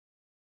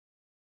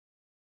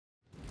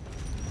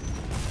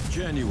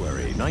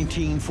January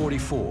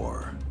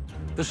 1944.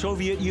 The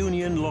Soviet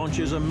Union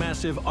launches a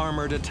massive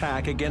armored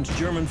attack against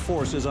German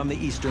forces on the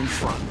Eastern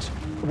Front.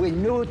 We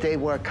knew they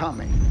were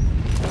coming.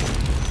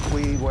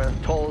 We were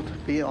told,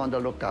 be on the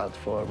lookout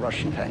for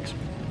Russian tanks.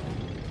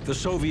 The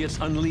Soviets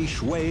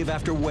unleash wave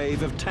after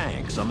wave of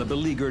tanks on the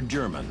beleaguered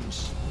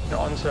Germans.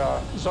 On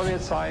the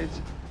Soviet side,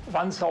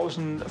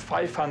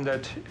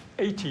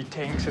 1,580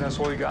 tanks and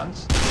assault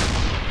guns.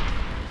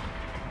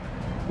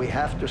 We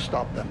have to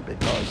stop them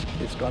because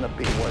it's going to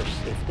be worse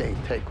if they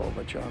take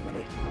over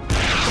Germany.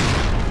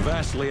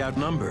 Vastly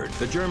outnumbered,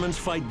 the Germans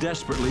fight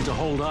desperately to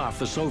hold off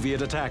the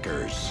Soviet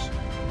attackers.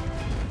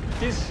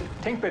 This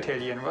tank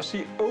battalion was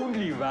the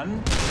only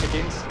one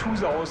against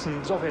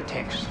 2,000 Soviet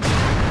tanks.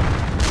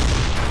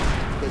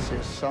 This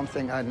is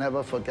something I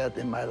never forget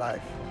in my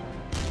life.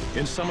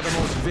 In some of the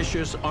most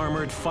vicious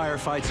armored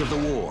firefights of the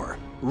war,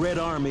 Red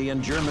Army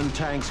and German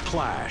tanks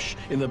clash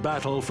in the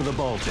battle for the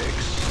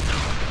Baltics.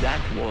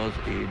 That was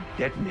a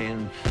dead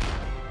man's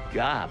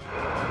job.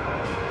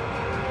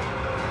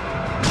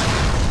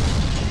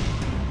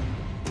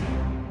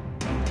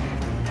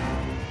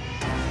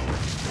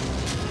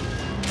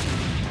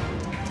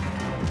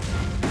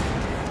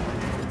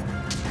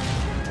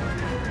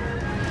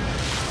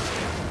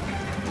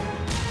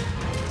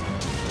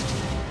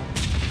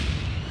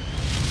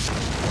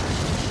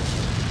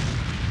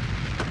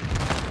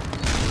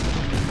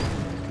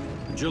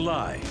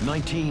 July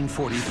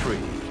 1943.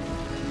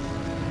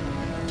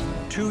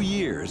 2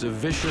 years of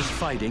vicious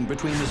fighting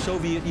between the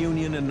Soviet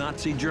Union and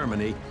Nazi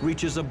Germany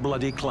reaches a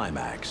bloody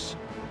climax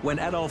when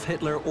Adolf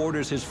Hitler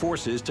orders his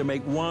forces to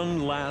make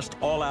one last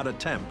all-out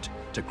attempt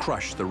to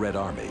crush the Red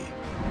Army.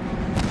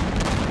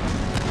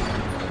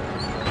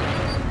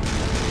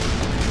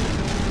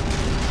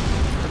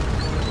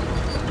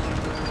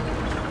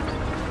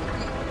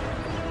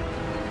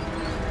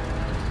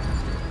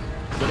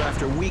 But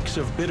after weeks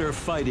of bitter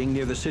fighting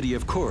near the city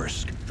of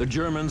Kursk, the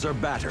Germans are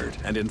battered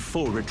and in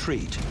full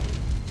retreat.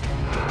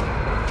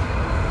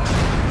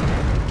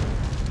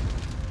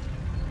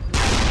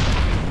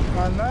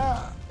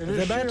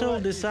 The battle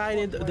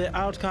decided the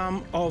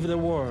outcome of the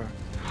war.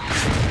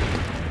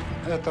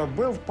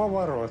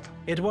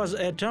 It was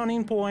a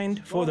turning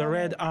point for the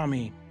Red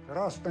Army.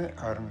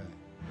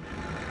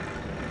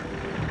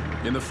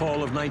 In the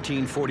fall of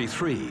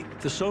 1943,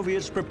 the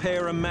Soviets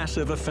prepare a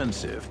massive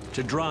offensive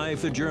to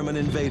drive the German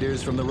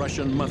invaders from the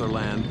Russian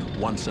motherland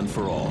once and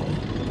for all.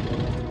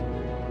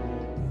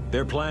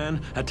 Their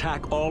plan,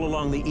 attack all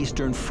along the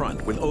Eastern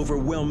Front with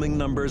overwhelming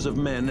numbers of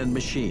men and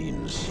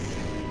machines.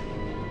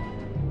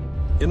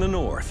 In the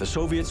north, the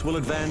Soviets will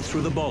advance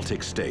through the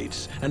Baltic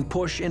States and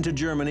push into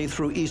Germany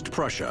through East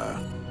Prussia.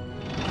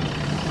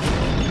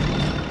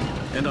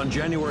 And on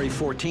January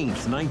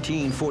 14th,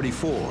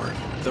 1944,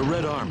 the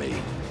Red Army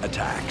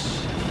attacks.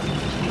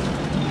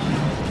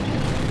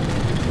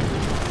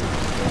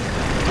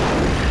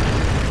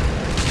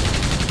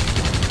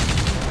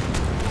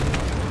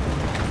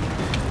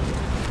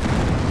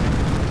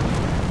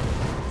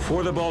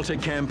 For the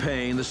Baltic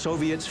campaign, the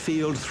Soviets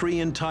field 3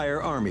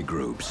 entire army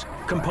groups,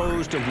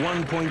 composed of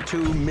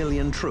 1.2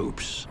 million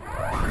troops,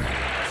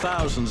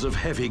 thousands of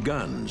heavy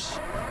guns,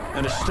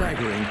 and a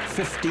staggering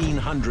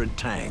 1,500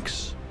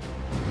 tanks.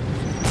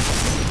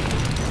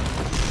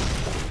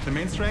 The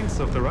main strength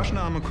of the Russian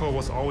Army Corps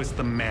was always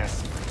the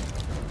mass.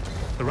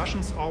 The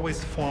Russians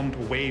always formed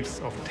waves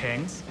of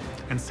tanks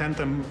and sent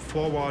them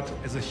forward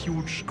as a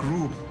huge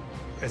group,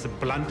 as a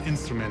blunt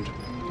instrument.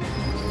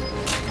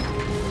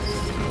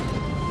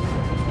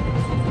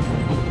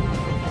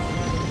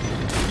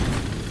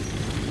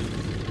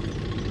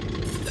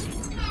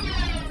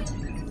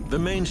 The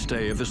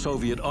mainstay of the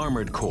Soviet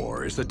Armored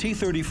Corps is the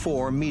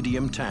T-34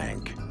 medium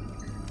tank.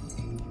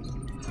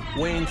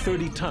 Weighing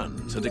 30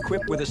 tons and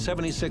equipped with a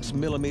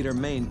 76mm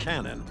main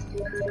cannon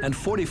and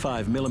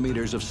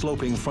 45mm of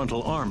sloping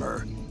frontal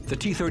armor, the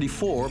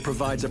T-34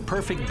 provides a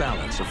perfect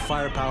balance of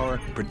firepower,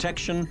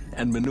 protection,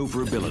 and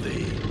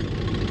maneuverability.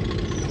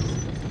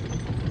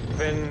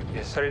 When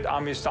the Red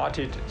Army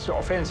started the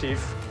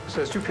offensive,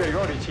 the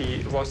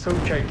superiority was so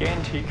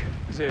gigantic,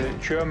 the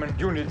German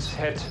units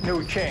had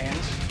no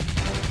chance.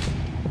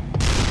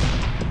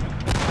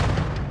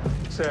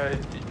 The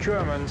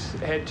Germans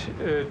had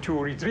to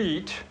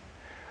retreat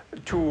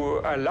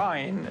to a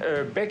line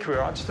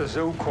backwards, the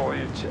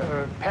so-called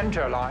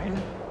Panther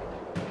line.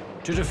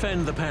 To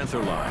defend the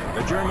Panther line,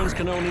 the Germans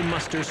can only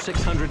muster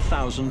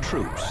 600,000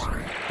 troops,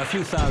 a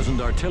few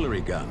thousand artillery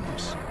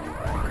guns,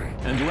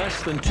 and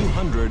less than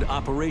 200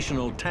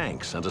 operational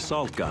tanks and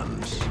assault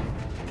guns.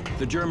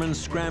 The Germans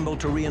scramble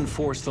to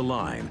reinforce the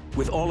line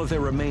with all of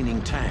their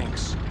remaining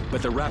tanks,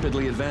 but the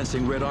rapidly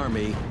advancing Red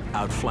Army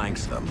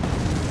outflanks them.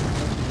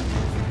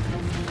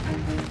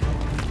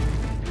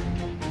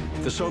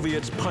 The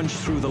Soviets punch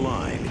through the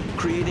line,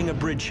 creating a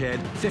bridgehead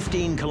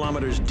 15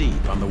 kilometers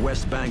deep on the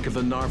west bank of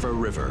the Narva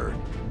River.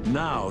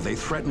 Now they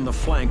threaten the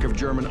flank of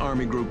German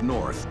Army Group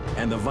North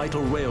and the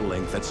vital rail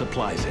link that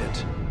supplies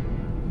it.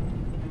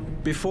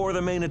 Before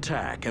the main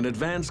attack, an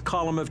advanced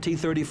column of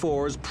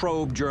T-34s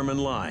probed German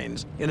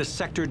lines in a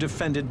sector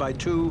defended by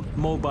 2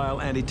 mobile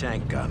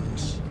anti-tank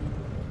guns.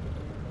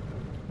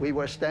 We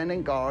were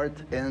standing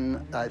guard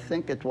in, I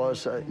think it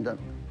was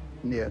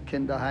near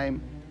Kinderheim,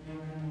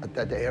 at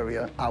that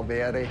area,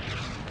 Alvere.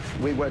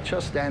 We were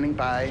just standing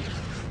by.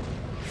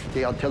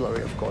 The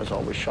artillery, of course,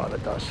 always shot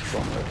at us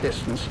from a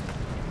distance.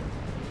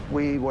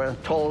 We were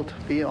told,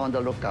 be on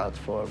the lookout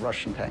for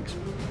Russian tanks.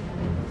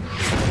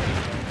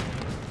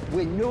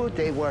 We knew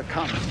they were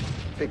coming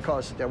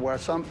because there were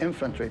some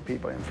infantry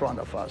people in front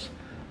of us,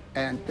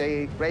 and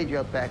they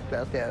radioed back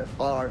that there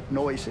are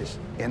noises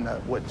in the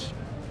woods.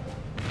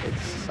 It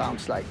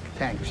sounds like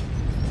tanks.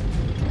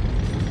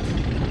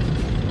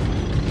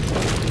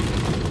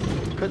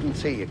 Couldn't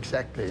see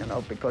exactly, you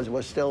know, because it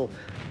was still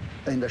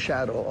in the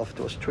shadow of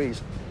those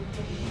trees.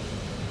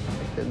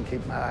 I didn't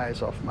keep my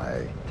eyes off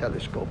my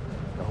telescope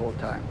the whole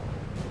time.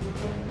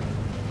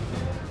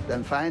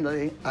 Then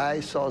finally, I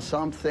saw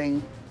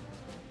something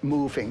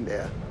moving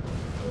there.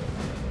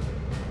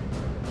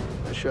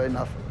 And sure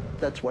enough,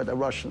 that's where the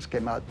Russians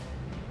came out.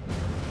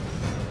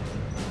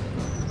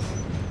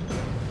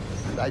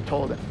 And I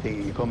told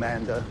the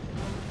commander,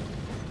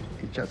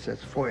 he just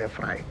says, Feuer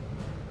frei.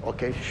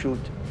 Okay, shoot.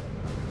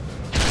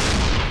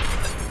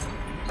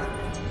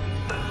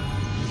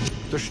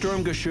 The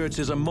Sturmgeschütz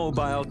is a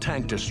mobile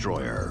tank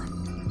destroyer.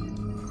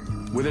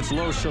 With its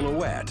low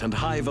silhouette and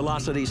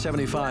high-velocity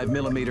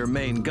 75mm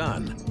main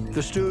gun,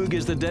 the Stug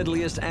is the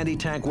deadliest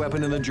anti-tank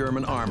weapon in the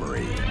German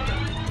armory.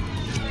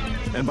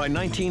 And by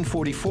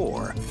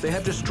 1944, they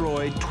have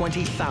destroyed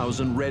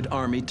 20,000 Red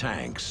Army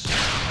tanks.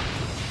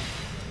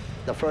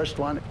 The first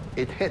one,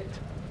 it hit,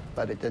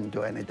 but it didn't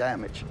do any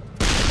damage.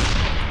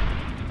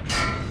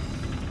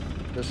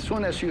 As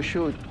soon as you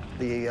shoot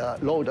the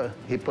loader,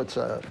 he puts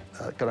a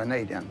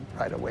grenade in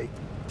right away.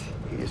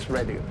 He's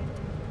ready.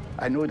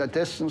 I knew the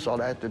distance. All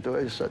I had to do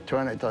is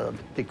turn it a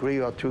degree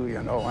or two,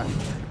 you know, and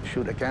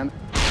shoot again.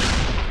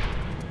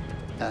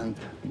 And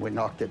we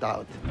knocked it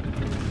out.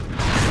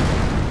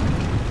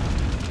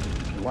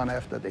 One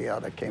after the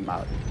other came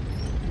out.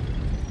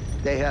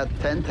 They had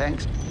 10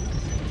 tanks.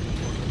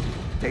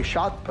 They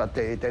shot, but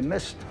they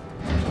missed.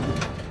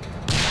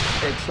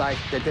 It's like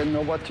they didn't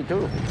know what to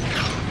do.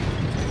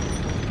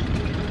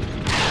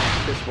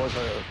 This was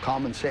a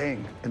common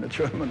saying in the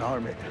German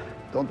army.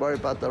 Don't worry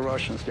about the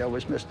Russians, they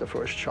always miss the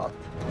first shot.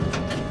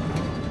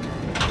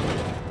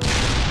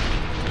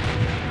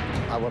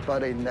 Our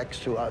buddy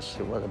next to us,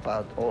 who was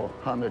about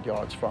 100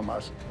 yards from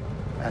us,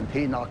 and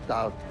he knocked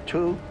out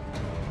 2.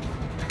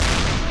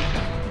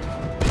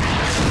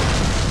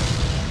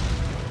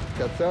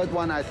 The third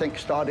one, I think,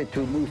 started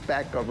to move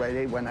back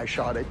already when I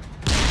shot it.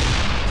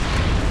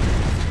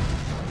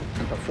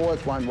 And the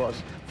fourth one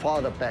was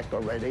farther back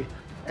already,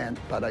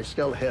 but I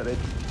still hit it.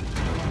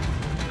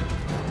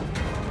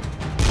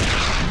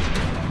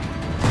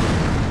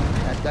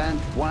 And then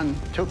one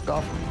took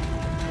off.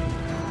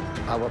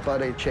 Our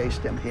buddy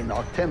chased him. He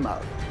knocked him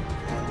out.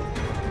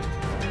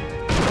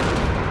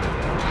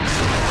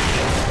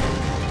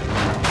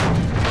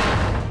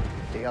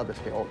 The others,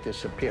 they all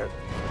disappeared.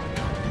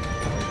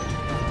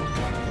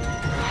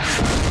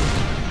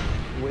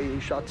 We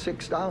shot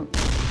 6 down,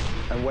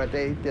 and where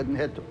they didn't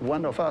hit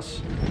one of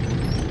us,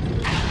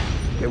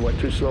 they were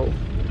too slow.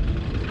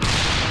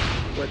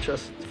 We're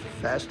just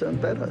faster and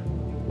better.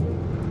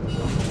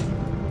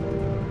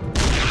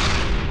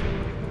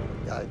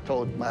 I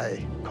told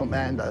my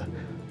commander,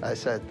 I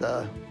said,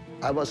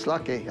 I was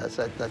lucky. I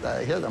said that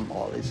I hit them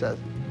all. He said,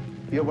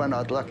 you were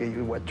not lucky.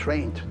 You were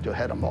trained to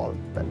hit them all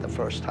at the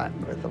first time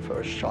with the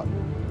first shot.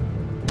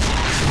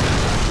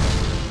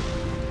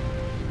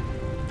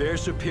 Their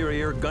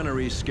superior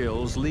gunnery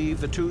skills leave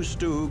the 2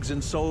 Stugs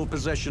in sole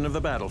possession of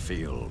the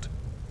battlefield.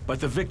 But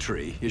the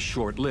victory is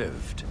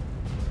short-lived.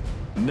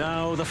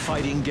 Now the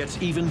fighting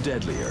gets even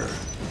deadlier.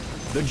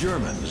 The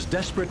Germans,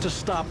 desperate to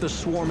stop the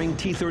swarming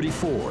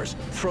T-34s,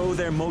 throw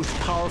their most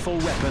powerful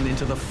weapon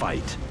into the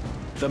fight,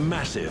 the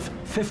massive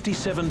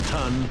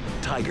 57-ton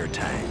Tiger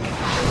tank.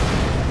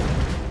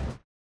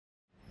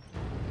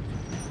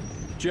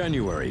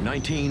 January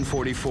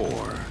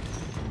 1944.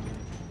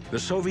 The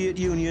Soviet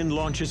Union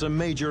launches a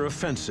major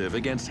offensive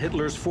against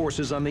Hitler's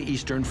forces on the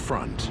Eastern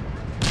Front.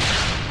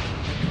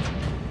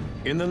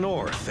 In the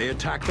north, they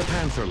attack the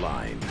Panther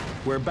Line,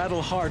 where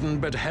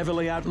battle-hardened but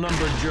heavily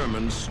outnumbered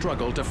Germans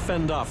struggle to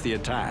fend off the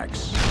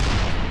attacks.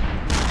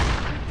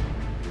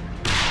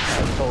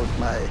 I told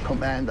my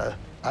commander,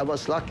 I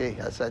was lucky.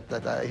 I said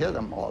that I hit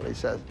them all. He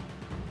said,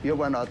 you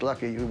were not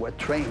lucky. You were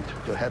trained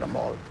to hit them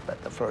all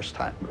at the first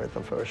time with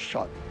the first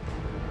shot.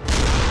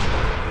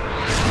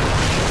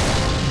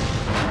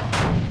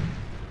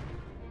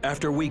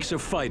 After weeks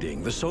of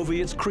fighting, the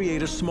Soviets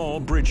create a small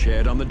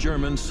bridgehead on the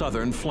German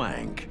southern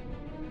flank.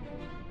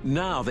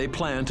 Now they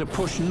plan to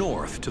push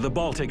north to the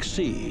Baltic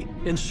Sea,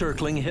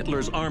 encircling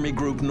Hitler's Army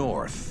Group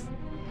North.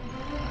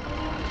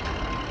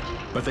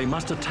 But they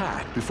must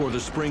attack before the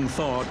spring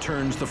thaw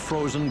turns the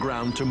frozen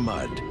ground to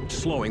mud,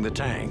 slowing the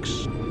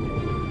tanks.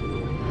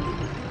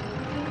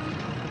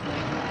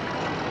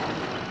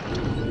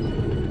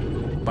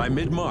 By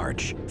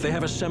mid-March, they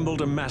have assembled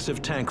a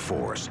massive tank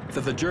force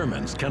that the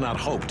Germans cannot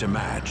hope to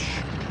match.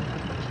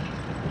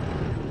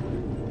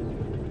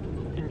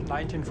 In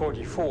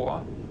 1944,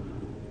 on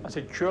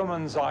the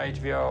German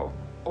side, we are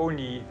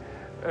only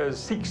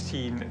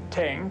 16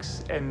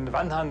 tanks and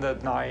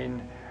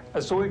 109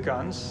 assault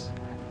guns,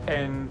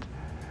 and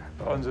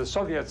on the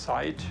Soviet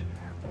side,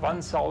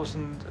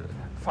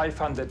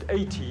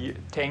 1,580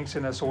 tanks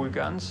and assault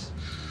guns.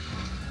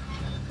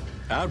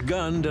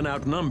 Outgunned and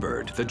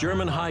outnumbered, the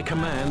German High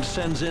Command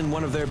sends in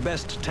one of their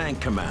best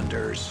tank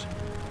commanders,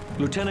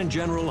 Lieutenant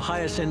General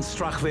Hyacinth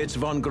Strachwitz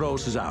von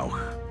Gross-Zauch.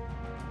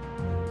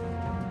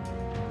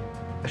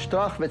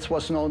 Strachwitz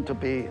was known to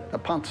be the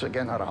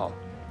Panzergeneral.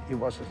 He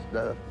was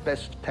the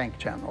best tank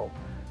general.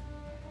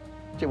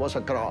 He was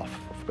a Graf,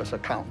 of course, a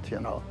count,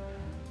 you know.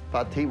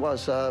 But he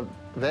was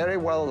very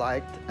well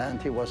liked, and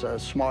he was a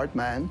smart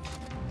man.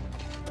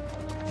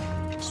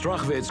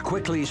 Strachwitz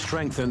quickly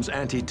strengthens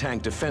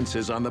anti-tank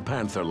defenses on the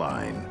Panther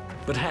Line,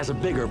 but has a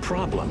bigger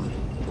problem,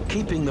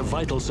 keeping the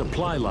vital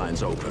supply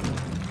lines open.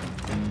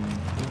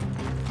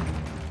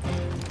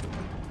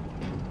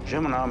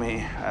 German army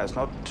has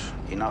not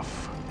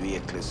enough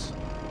vehicles.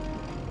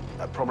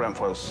 A problem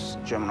for the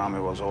German army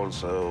was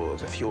also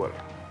the fuel,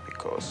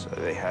 because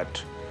they had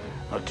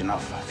not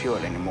enough fuel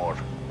anymore.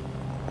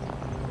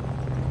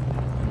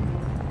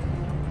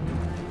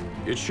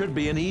 It should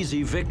be an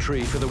easy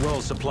victory for the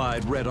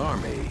well-supplied Red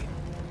Army.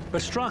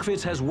 But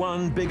Strachwitz has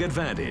one big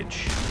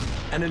advantage: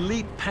 an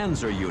elite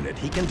panzer unit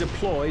he can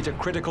deploy to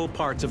critical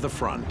parts of the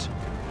front.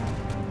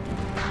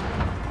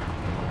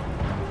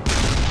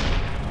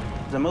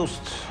 The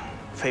most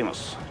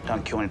famous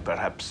tank unit,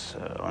 perhaps,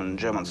 on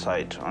German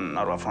side, on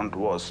our front,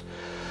 was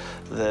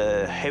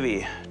the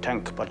heavy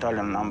tank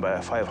battalion number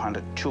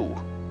 502.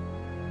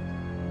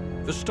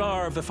 The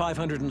star of the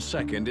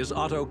 502nd is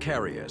Otto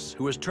Carius,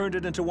 who has turned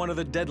it into one of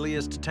the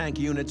deadliest tank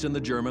units in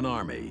the German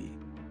army.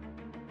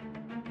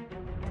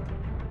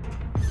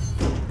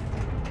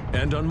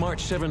 And on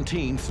March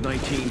 17,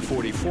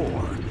 1944,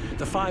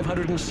 the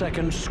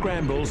 502nd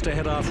scrambles to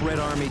head off Red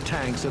Army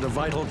tanks at a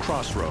vital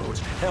crossroads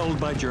held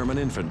by German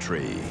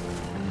infantry.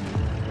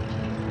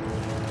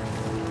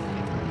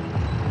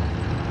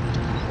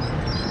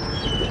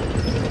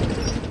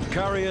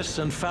 Carius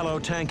and fellow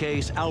tank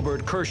ace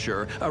Albert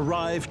Kirscher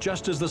arrive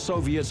just as the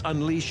Soviets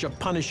unleash a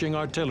punishing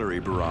artillery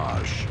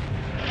barrage.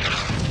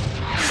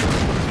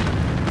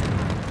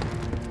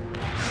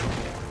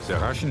 The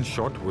Russians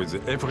shot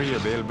with every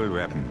available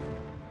weapon.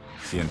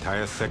 The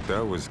entire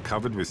sector was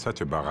covered with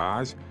such a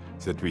barrage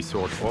that we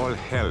thought all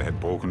hell had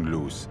broken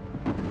loose.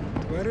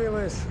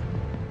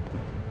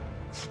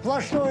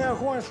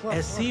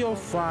 A sea of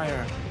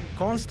fire,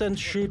 constant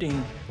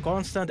shooting,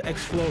 constant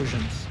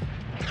explosions.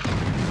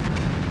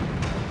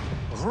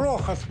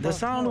 The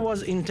sound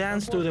was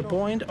intense to the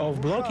point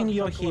of blocking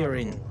your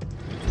hearing.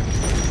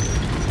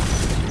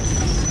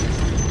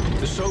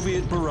 The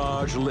Soviet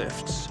barrage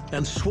lifts,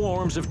 and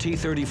swarms of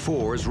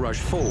T-34s rush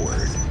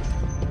forward.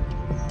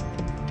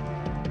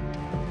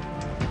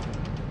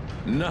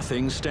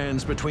 Nothing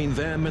stands between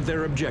them and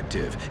their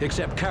objective,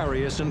 except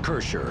Carius and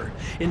Kirscher,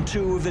 in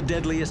two of the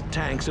deadliest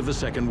tanks of the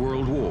Second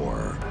World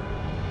War.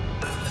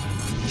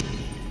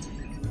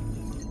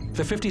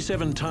 The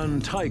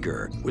 57-ton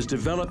Tiger was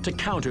developed to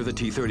counter the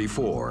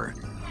T-34.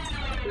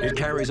 It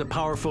carries a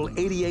powerful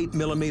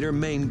 88mm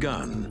main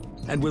gun,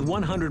 and with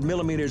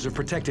 100mm of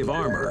protective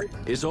armor,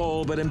 is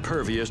all but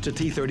impervious to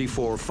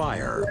T-34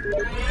 fire.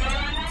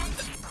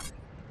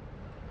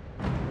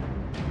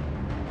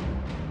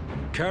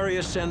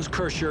 Carius sends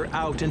Kirscher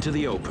out into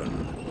the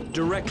open,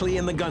 directly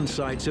in the gun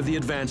sights of the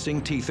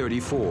advancing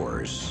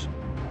T-34s.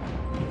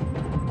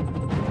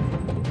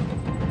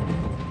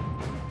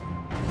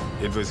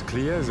 It was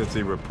clear that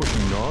they were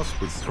pushing north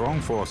with strong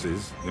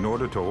forces in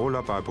order to roll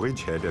up our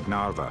bridgehead at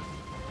Narva.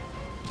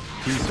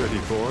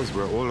 T-34s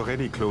were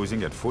already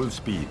closing at full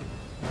speed.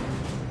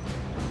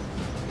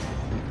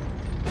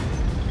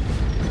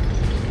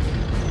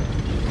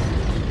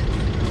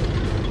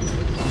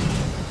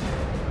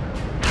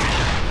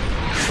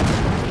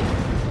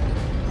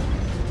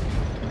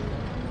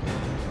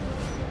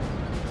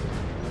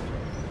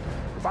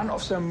 One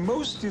of the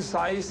most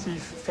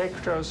decisive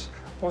factors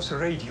was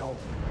radio.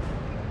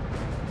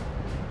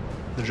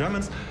 The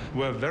Germans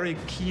were very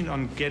keen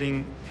on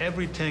getting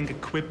every tank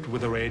equipped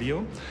with a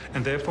radio,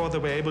 and therefore they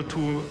were able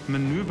to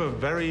maneuver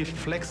very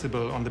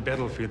flexible on the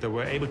battlefield. They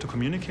were able to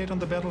communicate on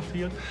the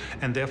battlefield,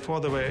 and therefore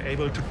they were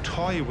able to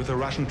toy with the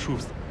Russian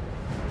troops.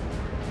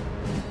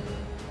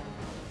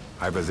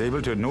 I was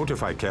able to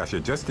notify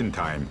Kirscher just in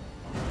time.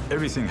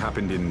 Everything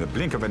happened in the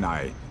blink of an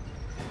eye.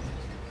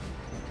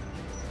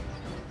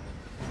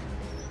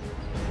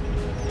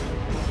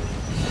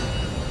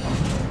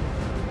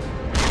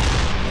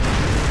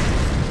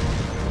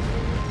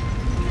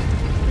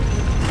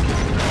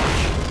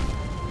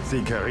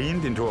 They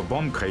careened into a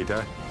bomb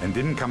crater and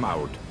didn't come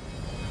out.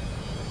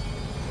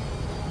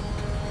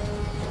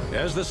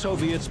 As the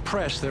Soviets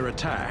press their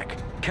attack,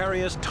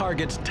 Carius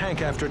targets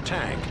tank after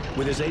tank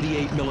with his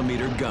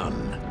 88mm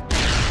gun.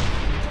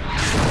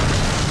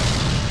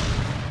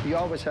 You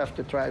always have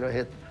to try to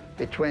hit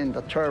between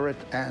the turret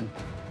and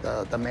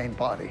the main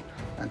body.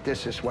 And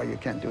this is where you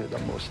can do the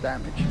most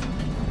damage.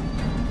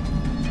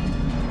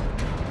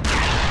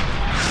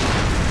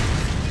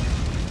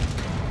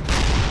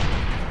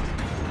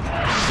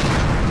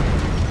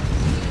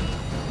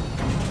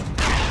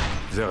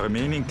 The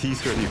remaining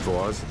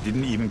T-34s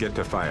didn't even get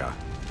to fire.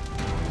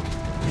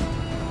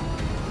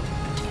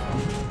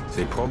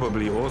 They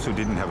probably also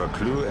didn't have a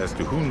clue as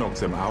to who knocked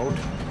them out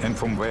and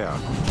from where.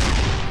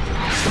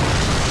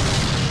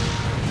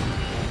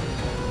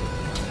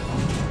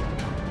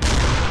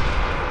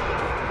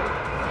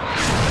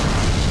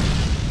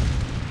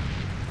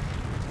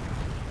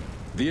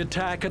 The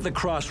attack at the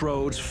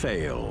crossroads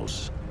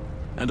fails.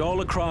 And all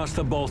across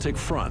the Baltic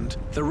front,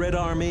 the Red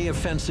Army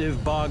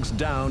offensive bogs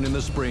down in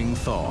the spring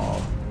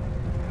thaw.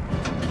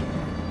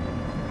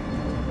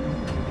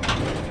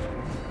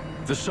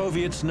 The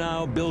Soviets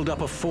now build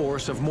up a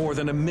force of more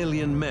than 1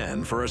 million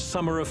men for a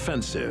summer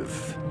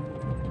offensive.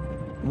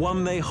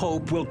 One they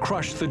hope will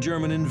crush the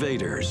German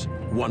invaders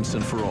once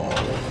and for all.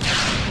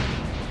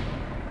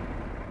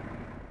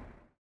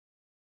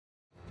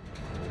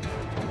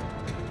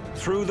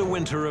 Through the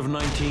winter of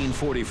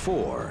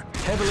 1944,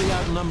 heavily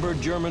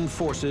outnumbered German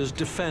forces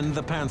defend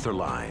the Panther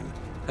Line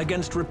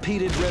against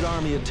repeated Red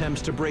Army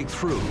attempts to break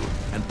through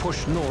and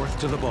push north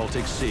to the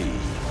Baltic Sea.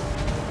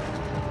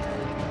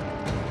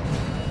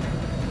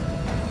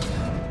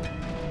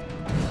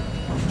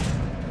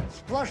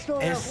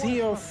 A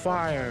sea of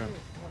fire,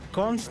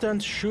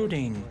 constant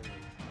shooting,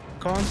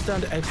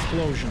 constant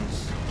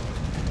explosions.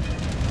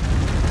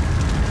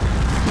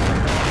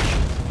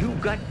 You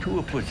got to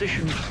a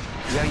position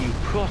where you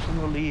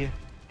personally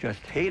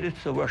just hated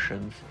the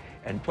Russians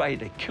and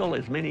tried to kill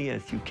as many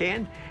as you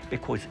can,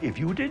 because if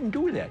you didn't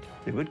do that,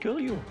 they would kill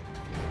you.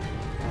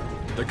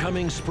 The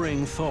coming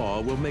spring thaw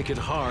will make it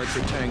hard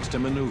for tanks to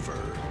maneuver.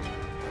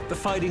 The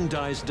fighting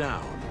dies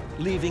down,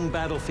 leaving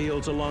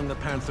battlefields along the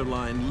Panther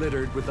Line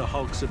littered with the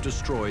hulks of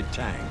destroyed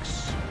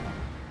tanks.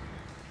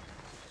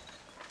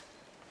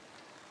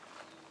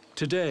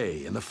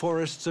 Today, in the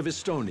forests of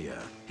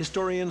Estonia,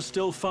 historians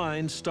still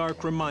find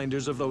stark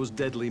reminders of those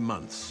deadly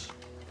months.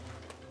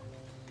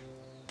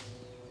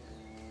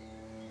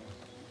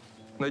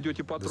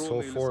 This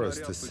whole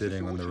forest is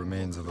sitting on the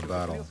remains of a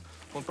battle.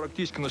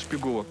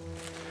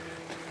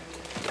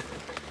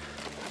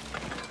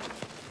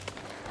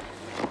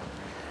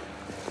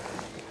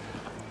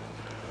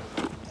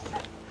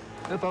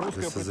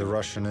 This is a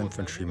Russian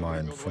infantry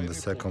mine from the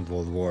Second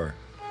World War.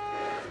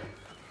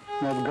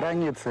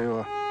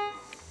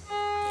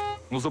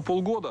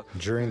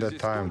 During that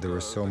time, there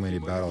were so many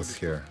battles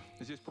here.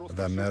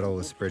 That metal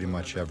is pretty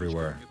much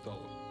everywhere.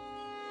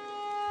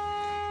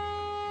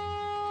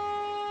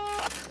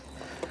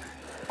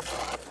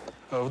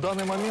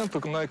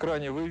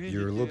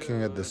 You're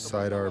looking at the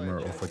side armor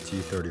of a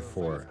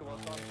T-34,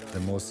 the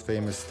most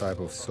famous type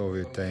of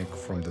Soviet tank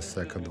from the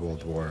Second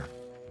World War.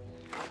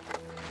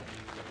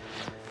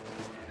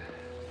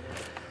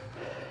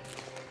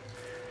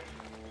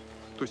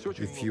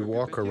 If you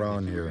walk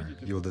around here,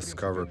 you'll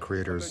discover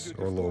craters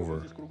all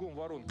over.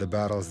 The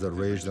battles that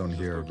raged on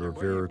here were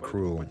very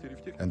cruel,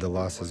 and the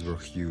losses were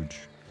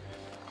huge.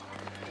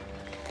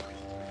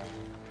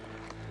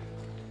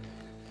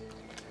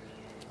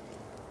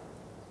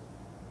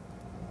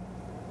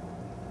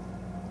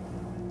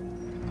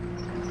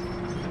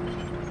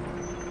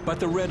 But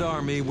the Red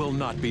Army will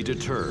not be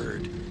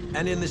deterred.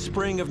 And in the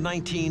spring of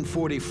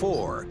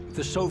 1944,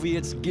 the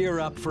Soviets gear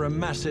up for a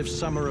massive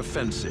summer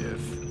offensive.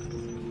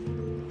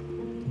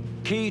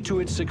 Key to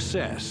its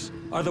success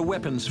are the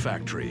weapons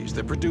factories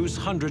that produce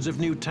hundreds of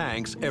new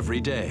tanks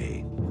every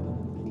day.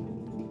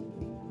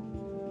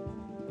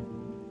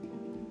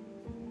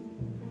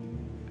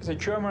 The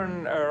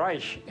German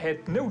Reich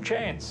had no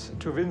chance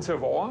to win the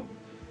war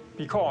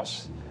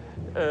because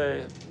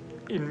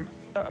in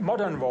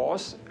modern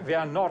wars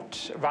were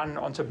not won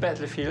on the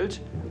battlefield,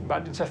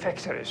 but in the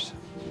factories.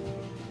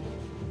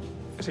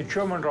 The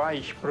German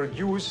Reich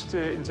produced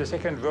in the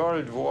Second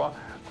World War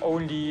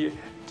only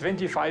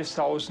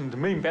 25,000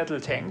 main battle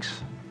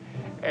tanks,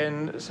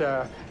 and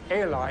the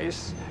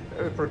Allies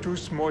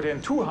produced more than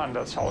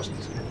 200,000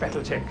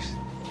 battle tanks.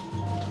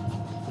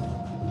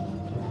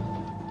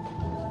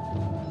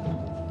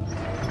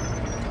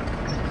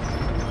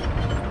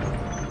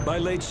 By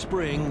late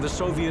spring, the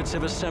Soviets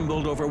have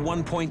assembled over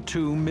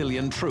 1.2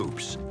 million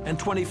troops and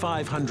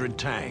 2,500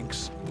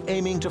 tanks,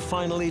 aiming to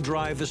finally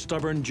drive the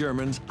stubborn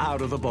Germans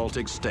out of the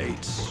Baltic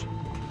States.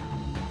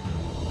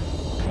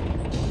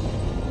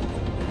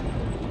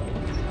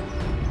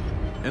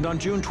 And on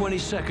June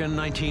 22,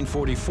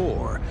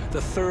 1944,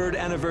 the third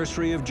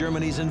anniversary of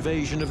Germany's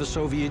invasion of the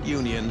Soviet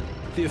Union,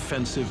 the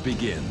offensive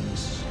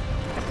begins.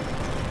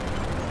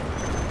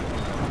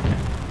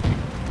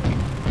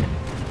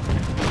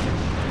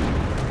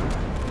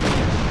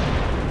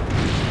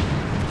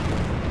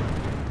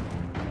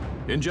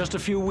 In just a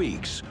few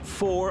weeks,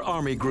 4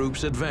 army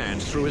groups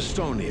advanced through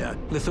Estonia,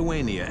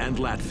 Lithuania, and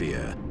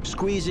Latvia,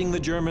 squeezing the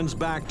Germans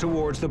back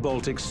towards the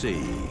Baltic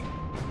Sea.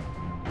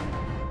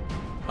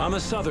 On the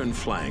southern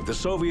flank, the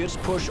Soviets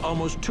push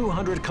almost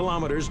 200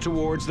 kilometers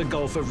towards the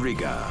Gulf of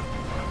Riga.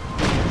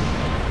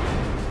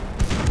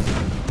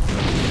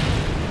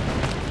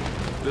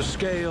 The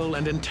scale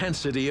and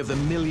intensity of the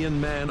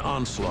million-man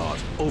onslaught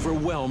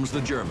overwhelms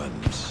the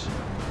Germans.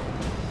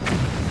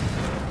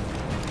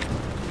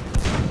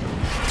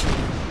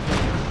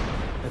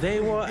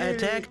 They were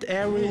attacked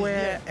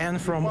everywhere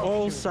and from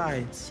all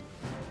sides.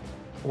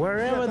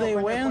 Wherever they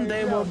went,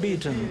 they were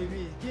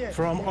beaten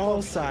from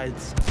all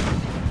sides.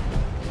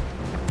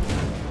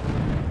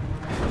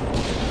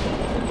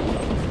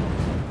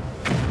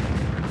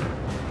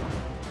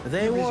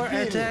 They were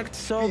attacked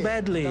so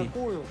badly,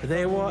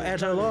 they were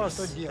at a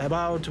loss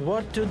about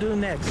what to do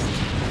next.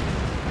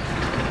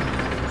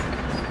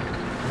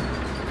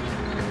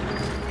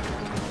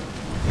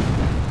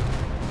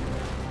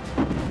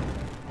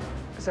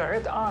 The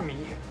Red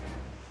Army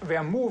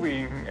were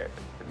moving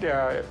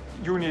their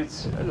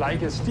units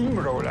like a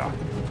steamroller.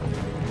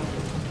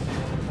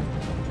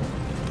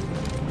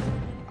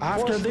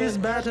 After this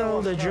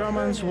battle, the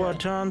Germans were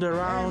turned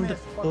around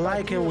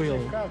like a wheel.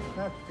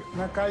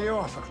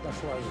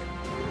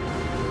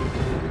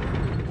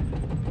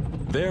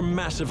 They're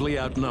massively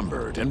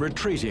outnumbered and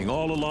retreating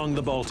all along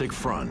the Baltic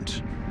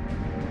front.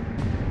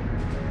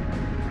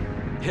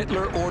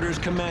 Hitler orders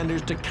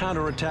commanders to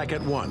counterattack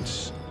at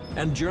once,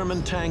 and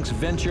German tanks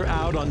venture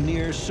out on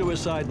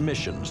near-suicide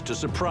missions to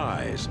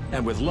surprise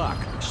and, with luck,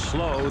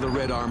 slow the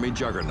Red Army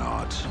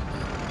juggernaut.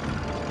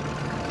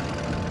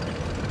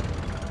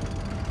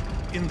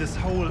 In this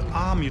whole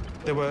army,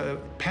 there were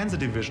panzer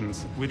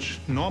divisions, which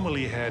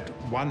normally had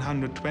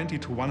 120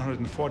 to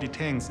 140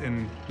 tanks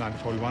in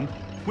 1941,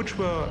 which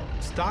were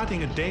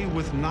starting a day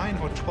with 9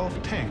 or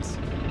 12 tanks.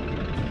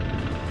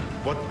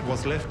 What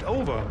was left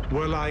over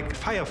were like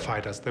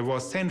firefighters. They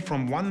were sent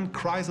from one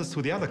crisis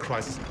to the other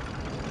crisis.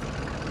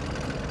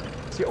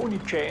 The only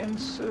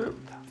chance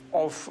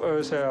of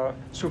the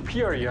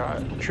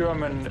superior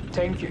German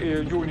tank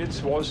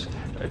units was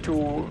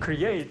to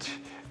create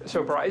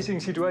surprising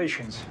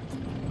situations.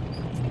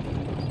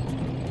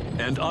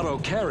 And Otto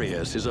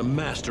Carius is a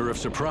master of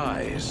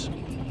surprise.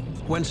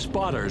 When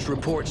spotters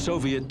report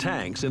Soviet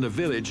tanks in a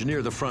village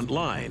near the front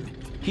line,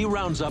 he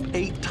rounds up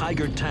 8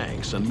 Tiger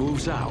tanks and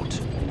moves out.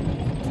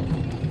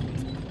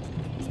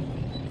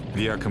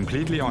 We are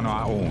completely on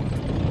our own.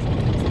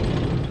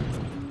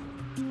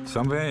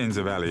 Somewhere in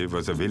the valley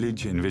was a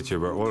village in which there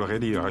were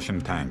already Russian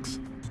tanks.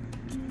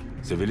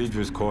 The village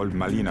was called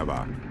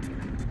Malinova.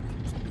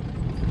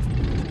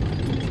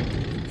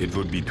 It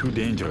would be too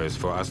dangerous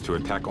for us to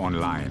attack on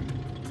line.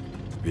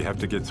 We have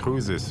to get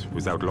through this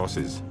without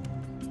losses,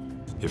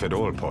 if at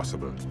all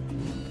possible.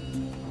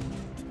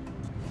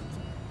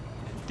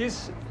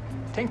 This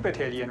tank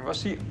battalion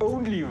was the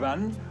only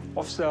one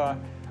of the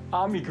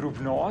Army Group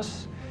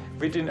North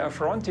within a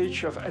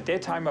frontage of, at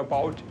that time,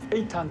 about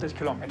 800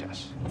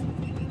 kilometers.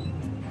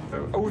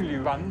 Only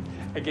one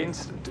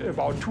against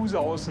about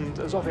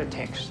 2,000 Soviet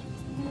tanks.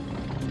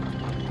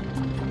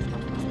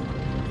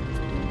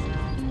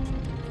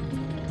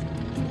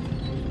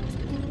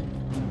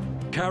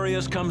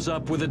 Carius comes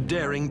up with a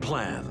daring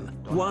plan,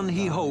 one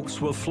he hopes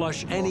will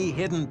flush any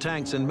hidden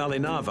tanks in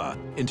Malinova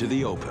into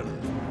the open.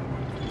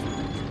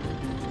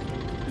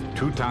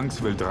 2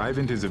 tanks will drive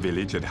into the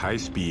village at high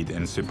speed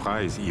and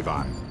surprise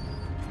Ivan.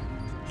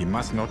 He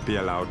must not be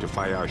allowed to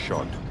fire a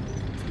shot.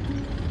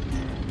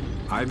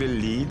 I will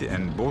lead,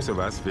 and both of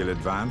us will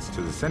advance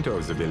to the center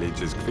of the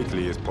village as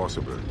quickly as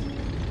possible.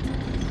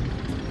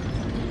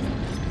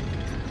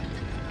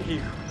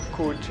 He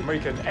could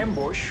make an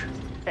ambush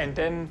and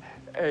then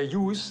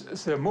use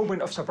the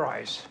moment of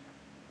surprise.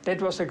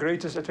 That was the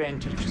greatest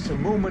advantage, the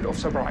moment of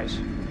surprise.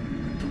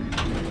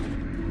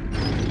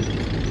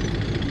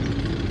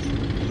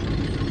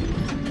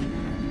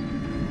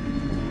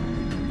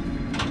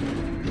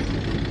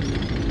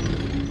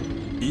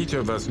 Each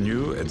of us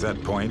knew at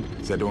that point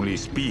that only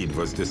speed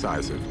was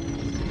decisive.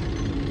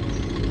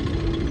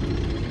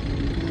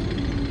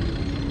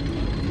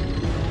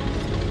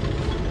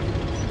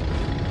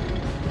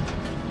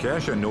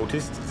 Kerscher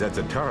noticed that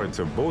the turrets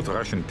of both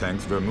Russian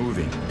tanks were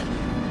moving.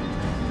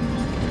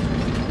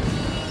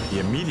 He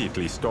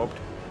immediately stopped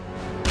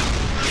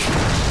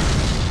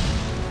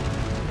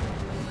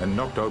and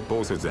knocked out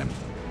both of them.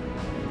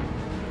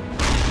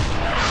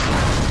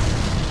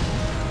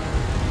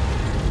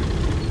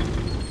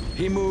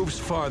 He moves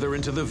farther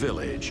into the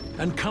village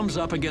and comes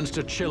up against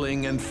a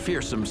chilling and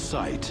fearsome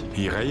sight.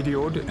 He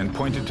radioed and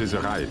pointed to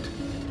the right.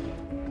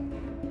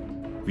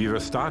 We were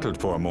startled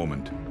for a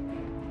moment.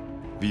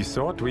 We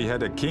thought we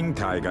had a King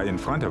Tiger in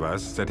front of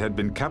us that had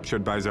been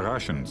captured by the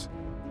Russians.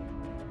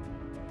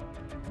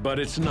 But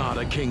it's not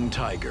a King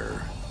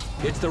Tiger.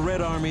 It's the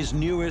Red Army's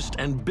newest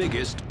and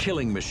biggest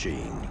killing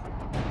machine.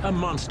 A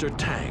monster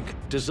tank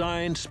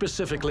designed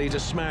specifically to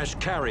smash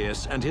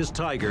Carius and his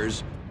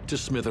Tigers to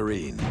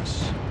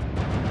smithereens.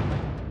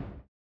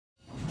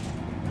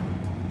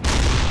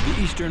 The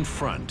Eastern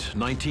Front,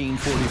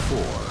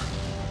 1944.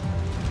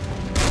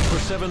 For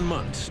 7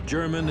 months,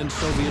 German and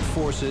Soviet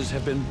forces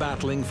have been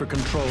battling for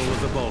control of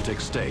the Baltic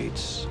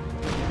States.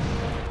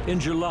 In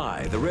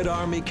July, the Red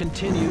Army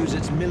continues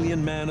its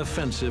million-man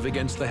offensive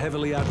against the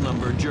heavily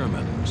outnumbered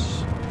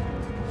Germans.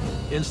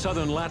 In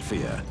southern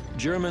Latvia,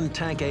 German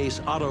tank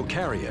ace Otto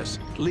Karius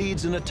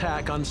leads an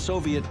attack on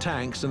Soviet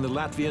tanks in the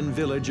Latvian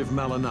village of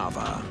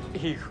Malinava.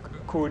 He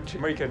could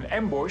make an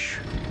ambush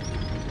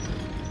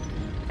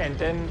and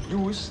then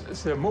use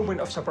the moment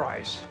of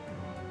surprise.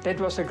 That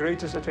was the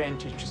greatest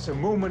advantage, the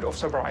moment of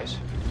surprise.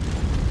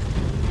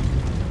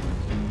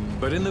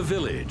 But in the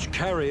village,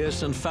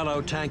 Karius and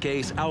fellow tank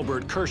ace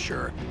Albert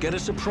Kirscher get a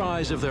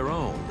surprise of their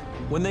own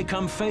when they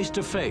come face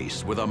to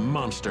face with a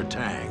monster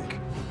tank.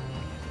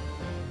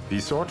 We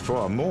thought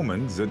for a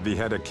moment that we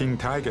had a King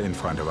Tiger in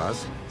front of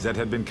us that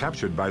had been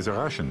captured by the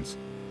Russians.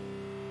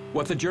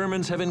 What the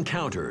Germans have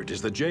encountered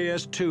is the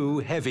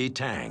JS-2 heavy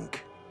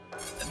tank.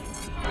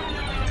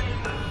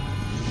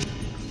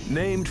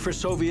 Named for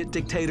Soviet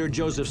dictator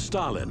Joseph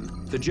Stalin,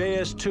 the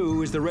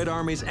JS-2 is the Red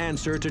Army's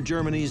answer to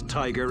Germany's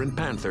Tiger and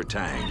Panther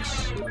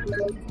tanks.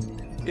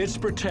 It's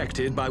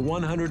protected by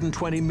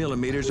 120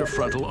 millimeters of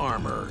frontal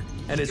armor,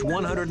 and its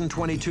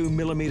 122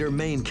 millimeter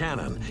main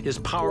cannon is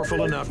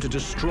powerful enough to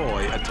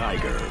destroy a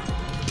Tiger.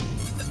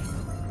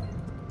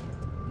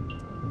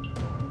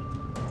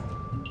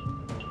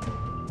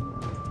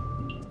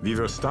 We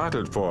were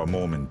startled for a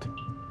moment.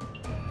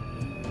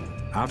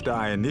 After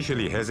I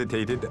initially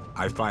hesitated,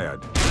 I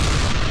fired.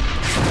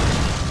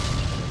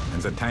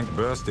 And the tank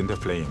burst into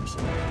flames.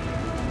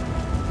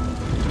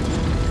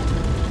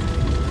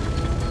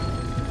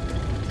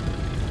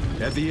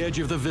 At the edge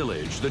of the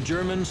village, the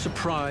Germans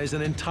surprise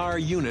an entire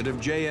unit of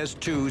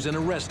JS-2s in a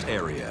rest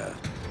area.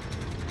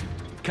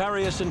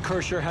 Karius and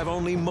Kirscher have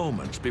only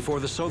moments before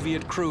the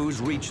Soviet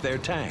crews reach their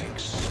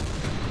tanks.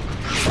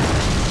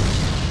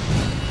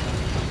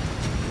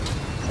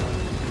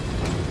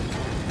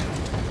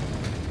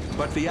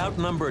 But the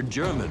outnumbered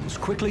Germans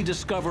quickly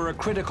discover a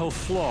critical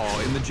flaw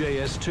in the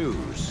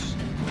JS-2s.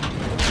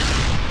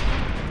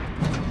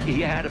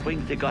 He had to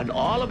bring the gun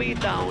all the way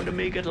down to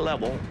make it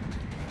level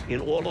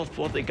in order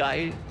for the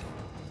guy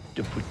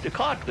to put the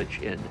cartridge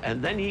in.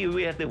 And then he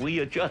had to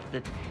readjust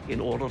it in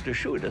order to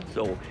shoot it.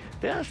 So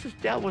there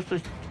was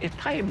a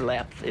time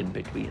lapse in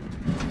between.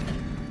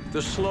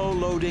 The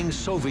slow-loading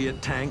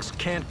Soviet tanks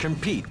can't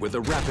compete with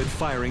the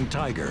rapid-firing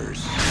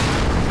Tigers.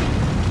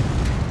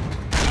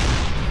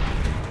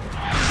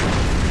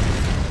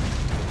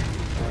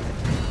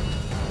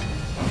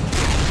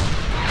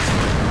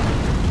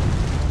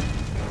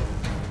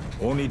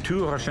 Only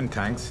 2 Russian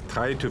tanks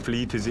tried to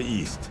flee to the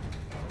east.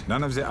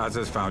 None of the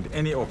others found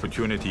any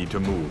opportunity to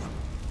move.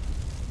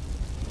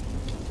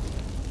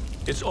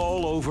 It's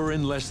all over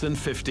in less than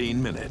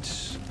 15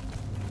 minutes.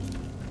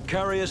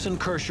 Karius and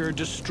Kirscher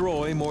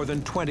destroy more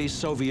than 20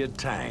 Soviet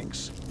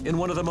tanks in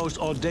one of the most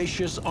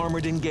audacious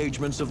armored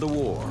engagements of the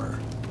war.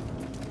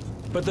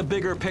 But the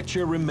bigger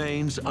picture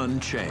remains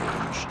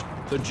unchanged.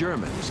 The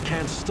Germans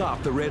can't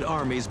stop the Red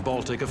Army's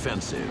Baltic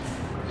offensive.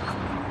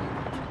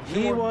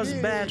 He was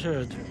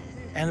battered,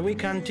 and we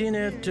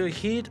continued to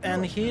hit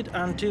and hit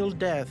until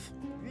death,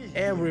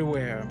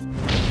 everywhere.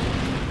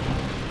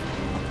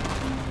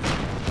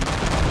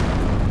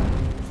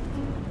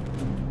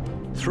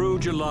 Through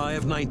July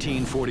of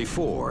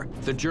 1944,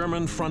 the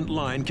German front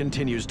line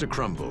continues to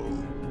crumble.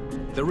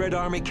 The Red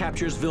Army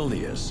captures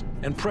Vilnius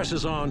and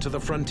presses on to the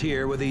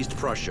frontier with East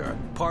Prussia,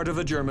 part of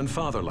the German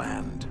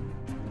fatherland.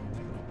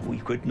 We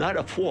could not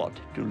afford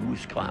to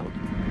lose ground.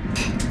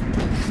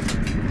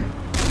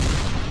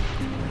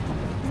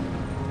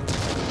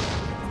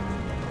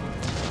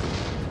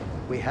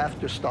 We have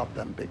to stop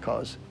them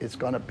because it's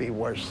going to be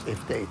worse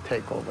if they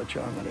take over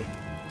Germany.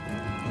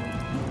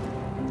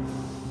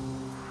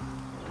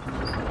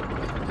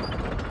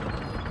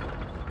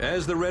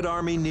 As the Red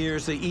Army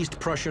nears the East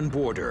Prussian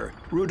border,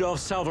 Rudolf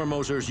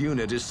Salvermoser's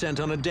unit is sent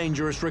on a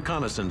dangerous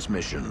reconnaissance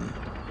mission.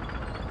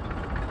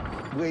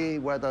 We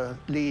were the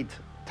lead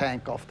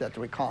tank of that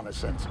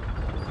reconnaissance.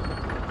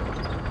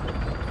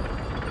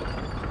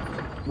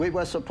 We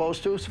were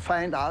supposed to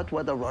find out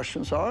where the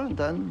Russians are and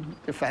then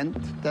defend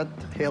that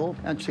hill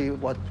and see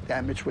what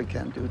damage we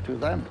can do to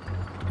them.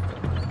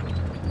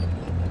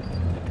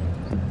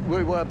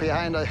 We were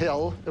behind a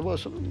hill. It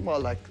was more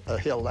like a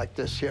hill like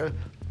this here.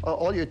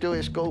 All you do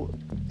is go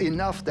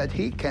enough that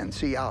he can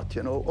see out,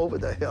 you know, over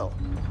the hill.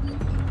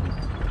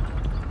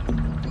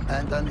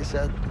 And then he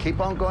said, keep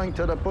on going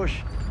to the bush.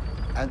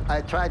 And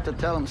I tried to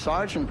tell him,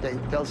 Sergeant,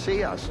 they'll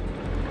see us.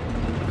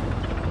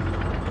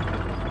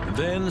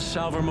 Then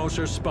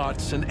Salvermoser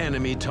spots an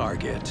enemy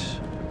target.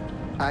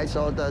 I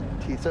saw that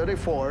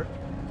T-34,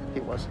 he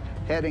was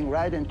heading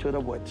right into the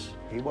woods.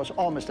 He was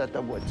almost at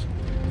the woods.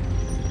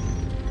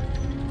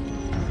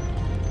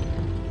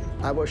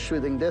 I was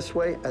shooting this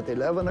way at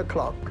 11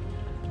 o'clock,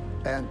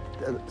 and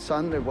the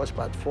sun, it was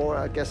about 4,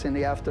 I guess, in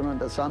the afternoon.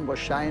 The sun was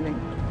shining.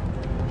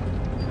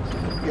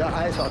 Your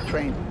eyes are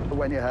trained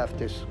when you have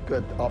this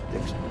good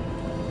optics.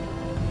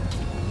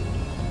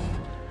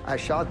 I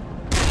shot,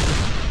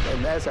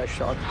 and as I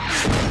shot,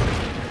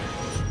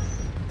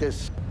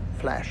 this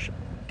flash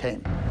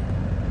came.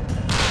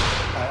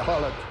 I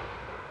hollered,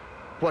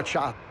 "What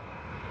shot?"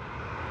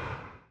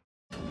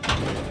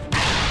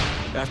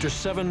 After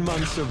 7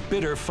 months of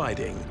bitter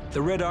fighting,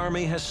 the Red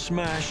Army has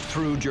smashed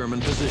through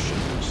German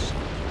positions,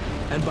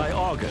 and by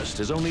August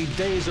is only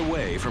days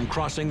away from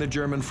crossing the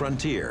German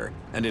frontier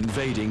and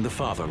invading the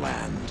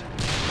fatherland.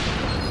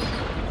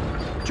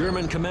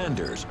 German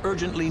commanders,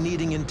 urgently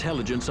needing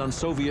intelligence on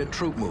Soviet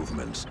troop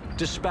movements,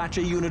 dispatch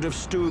a unit of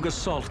Stug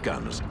assault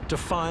guns to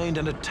find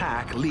and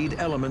attack lead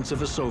elements of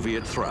the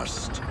Soviet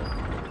thrust.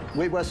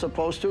 We were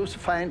supposed to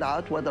find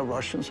out where the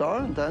Russians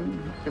are and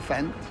then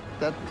defend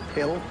that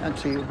hill and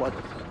see what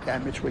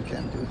damage we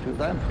can do to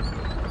them.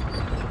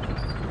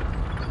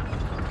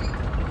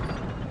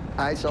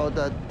 I saw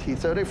the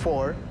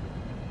T-34.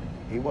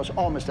 He was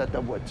almost at the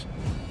woods.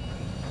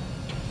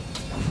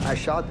 I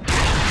shot,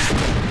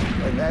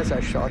 and as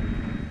I shot,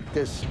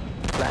 this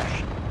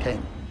flash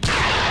came.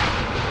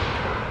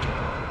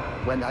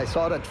 When I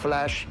saw that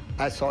flash,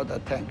 I saw the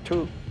tank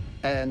too,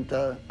 and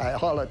I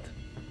hollered,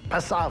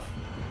 "Pass off!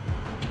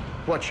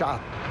 Watch out!"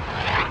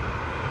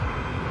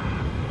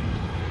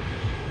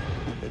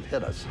 It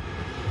hit us.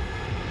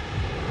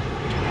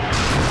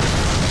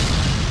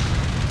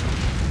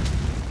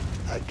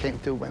 I came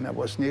to when I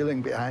was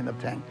kneeling behind the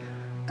tank,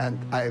 and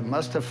I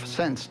must have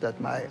sensed that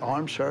my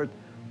arms hurt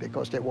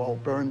because they were all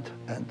burned,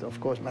 and of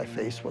course my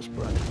face was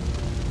burned.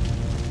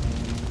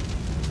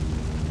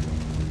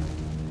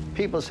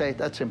 People say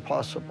that's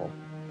impossible.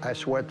 I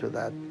swear to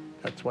that.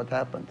 That's what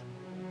happened.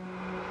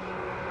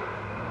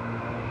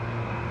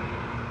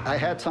 I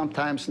had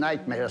sometimes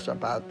nightmares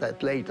about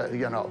that later,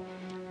 you know,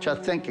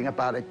 just thinking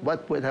about it.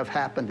 What would have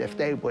happened if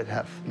they would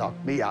have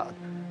knocked me out?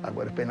 I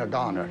would have been a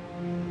goner.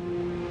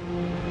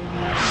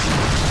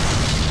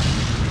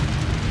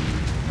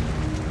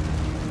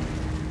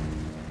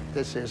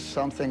 This is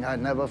something I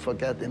never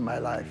forget in my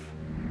life.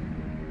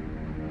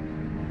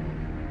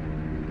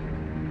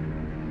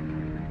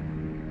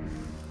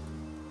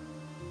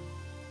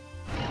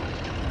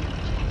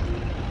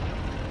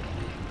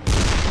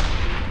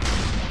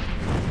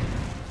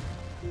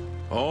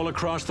 All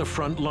across the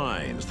front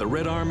lines, the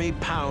Red Army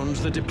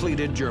pounds the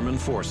depleted German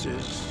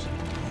forces.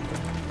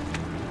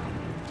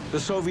 The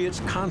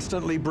Soviets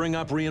constantly bring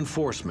up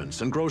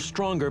reinforcements and grow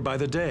stronger by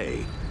the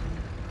day,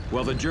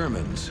 while the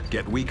Germans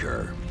get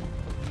weaker.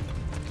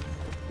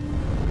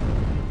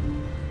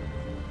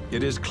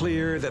 It is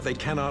clear that they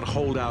cannot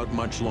hold out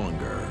much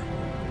longer.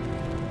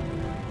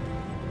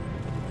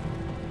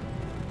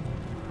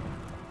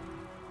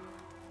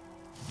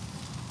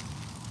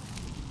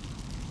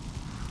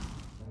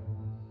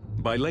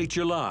 By late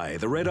July,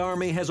 the Red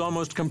Army has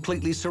almost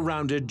completely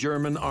surrounded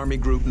German Army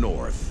Group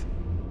North.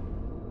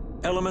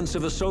 Elements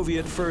of the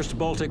Soviet First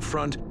Baltic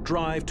Front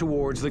drive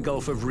towards the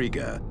Gulf of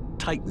Riga,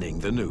 tightening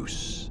the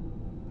noose.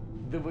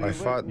 I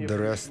fought the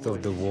rest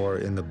of the war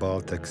in the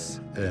Baltics,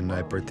 and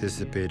I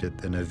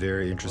participated in a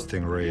very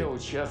interesting raid.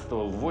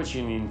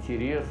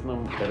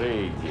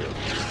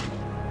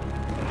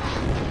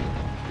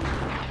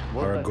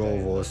 Our goal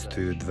was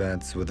to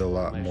advance with a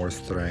lot more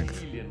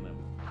strength.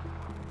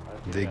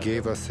 They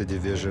gave us a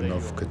division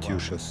of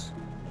Katyushas,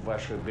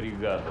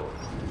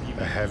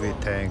 a heavy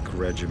tank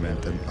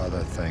regiment, and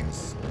other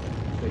things.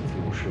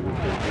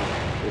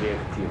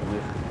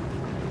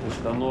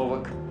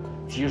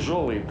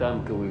 Тяжелый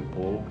танковый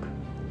полк.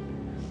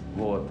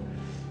 Вот.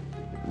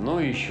 Ну,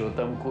 еще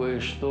там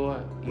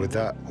кое-что. With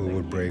that, we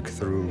would break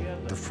through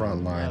the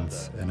front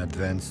lines and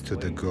advance to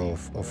the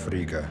Gulf of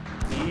Riga.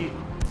 И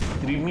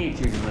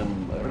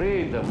стремительным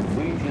рейдом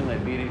выйти на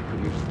берег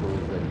Рижского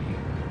залива.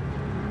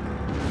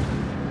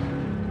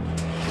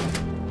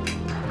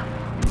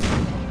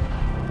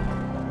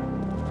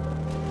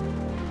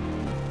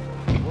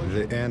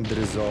 The end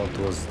result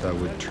was that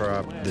we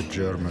trapped the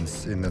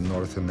Germans in the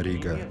northern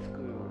Riga,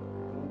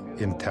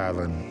 in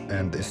Tallinn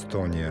and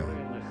Estonia.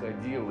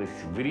 Находилась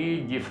в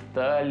Риге, в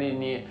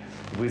Таллине,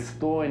 в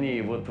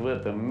Эстонии, вот в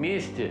этом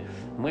месте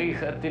мы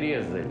их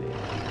отрезали.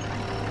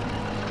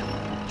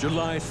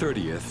 July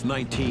 30th,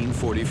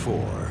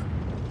 1944.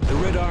 The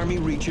Red Army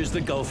reaches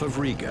the Gulf of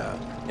Riga,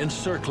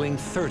 encircling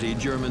 30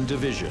 German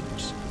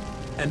divisions,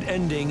 and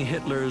ending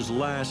Hitler's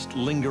last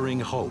lingering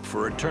hope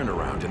for a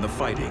turnaround in the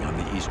fighting on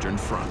the Eastern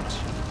Front.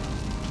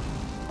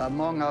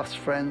 Among us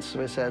friends,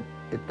 we said,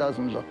 it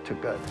doesn't look too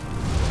good.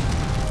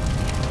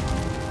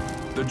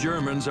 The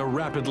Germans are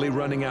rapidly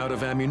running out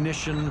of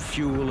ammunition,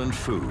 fuel, and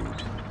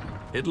food.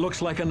 It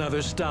looks like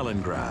another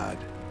Stalingrad.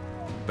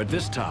 But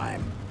this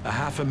time,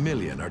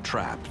 500,000 are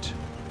trapped.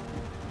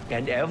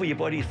 And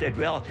everybody said,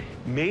 well,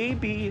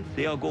 maybe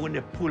they are going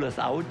to pull us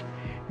out.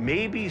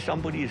 Maybe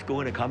somebody is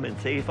going to come and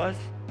save us.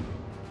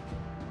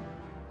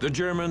 The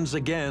Germans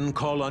again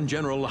call on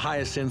General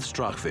Hyacinth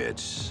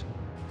Strachwitz.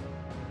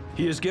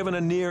 He is given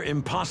a near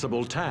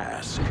impossible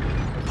task: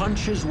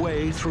 punch his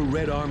way through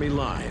Red Army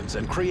lines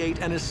and create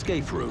an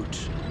escape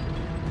route.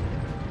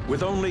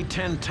 With only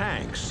 10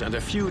 tanks and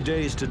a few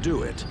days to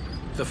do it,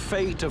 the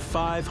fate of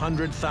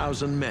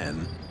 500,000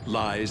 men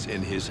lies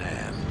in his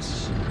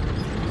hands.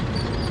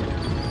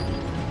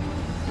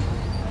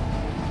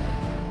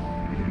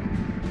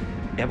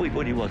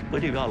 Everybody was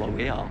pretty well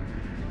aware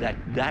that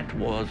that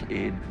was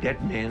a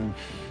dead man's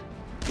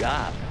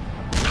job.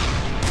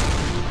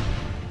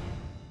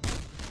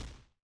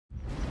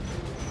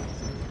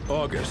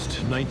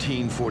 August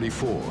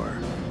 1944.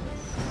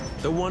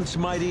 The once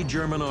mighty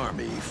German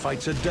army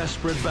fights a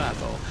desperate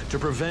battle to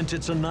prevent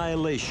its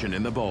annihilation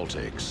in the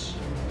Baltics.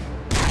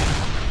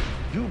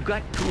 You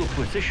got to a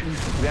position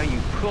where you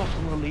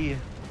personally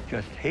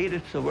just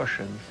hated the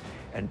Russians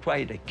and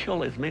tried to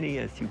kill as many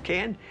as you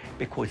can,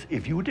 because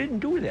if you didn't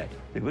do that,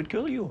 they would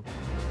kill you.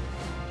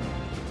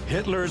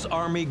 Hitler's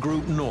Army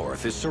Group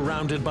North is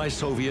surrounded by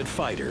Soviet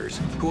fighters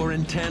who are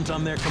intent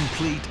on their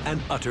complete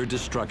and utter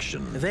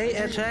destruction. They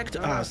attacked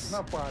us.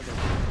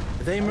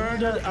 They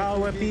murdered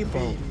our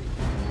people.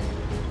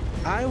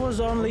 I was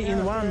only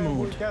in one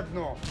mood: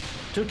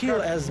 to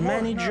kill as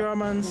many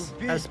Germans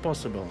as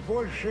possible.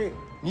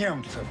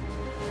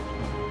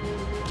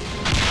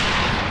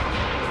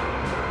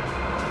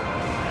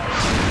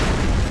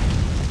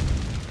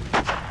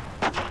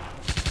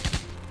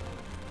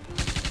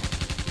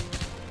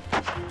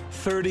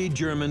 30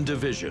 German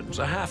divisions,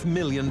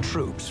 500,000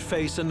 troops,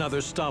 face another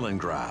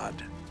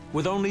Stalingrad,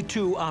 with only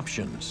two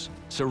options: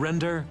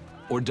 surrender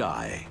or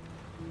die.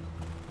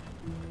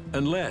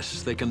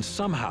 Unless they can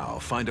somehow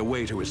find a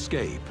way to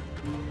escape.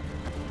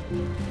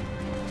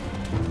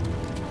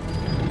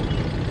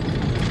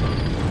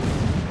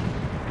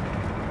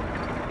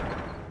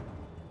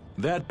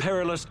 That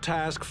perilous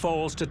task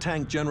falls to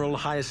Tank General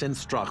Hyacinth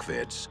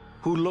Strachwitz,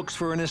 who looks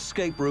for an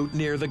escape route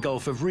near the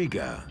Gulf of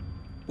Riga,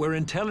 where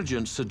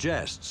intelligence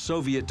suggests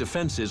Soviet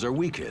defenses are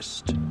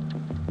weakest.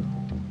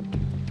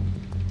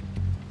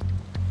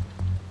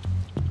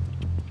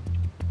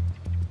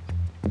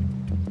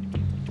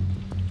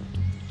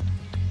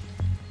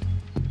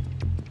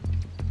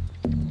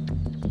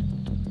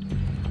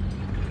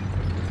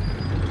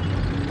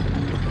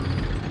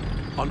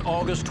 On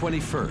August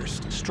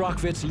 21st,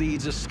 Strachwitz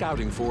leads a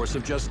scouting force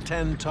of just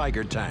 10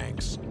 Tiger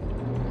tanks.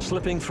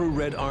 Slipping through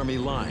Red Army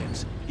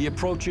lines, he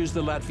approaches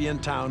the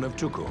Latvian town of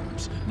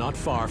Tukums, not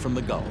far from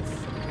the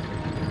Gulf.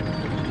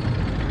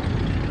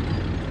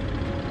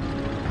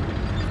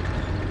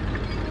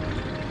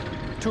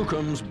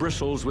 Tukums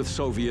bristles with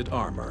Soviet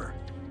armor.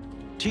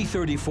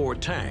 T-34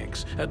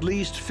 tanks, at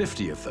least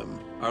 50 of them,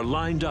 are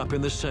lined up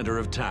in the center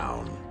of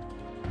town.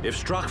 If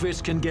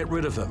Strachwitz can get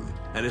rid of them,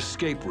 an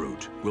escape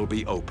route will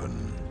be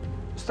open.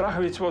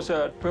 Strachwitz was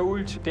a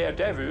bold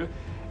daredevil,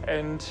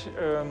 and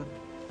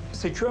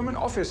the German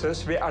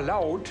officers were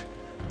allowed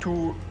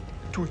to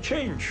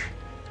change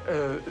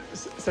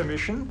the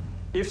mission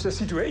if the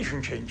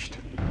situation changed.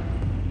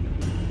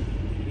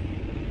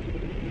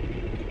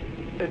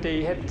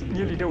 They had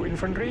nearly no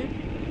infantry,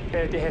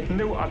 they had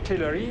no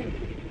artillery,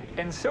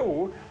 and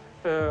so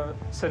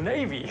the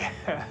Navy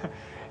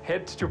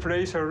had to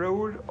play the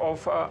role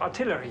of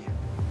artillery.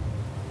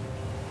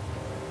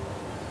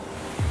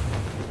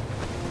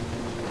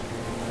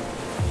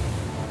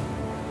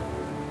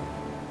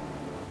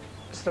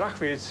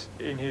 Strachwitz,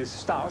 in his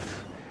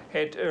staff,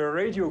 had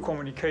radio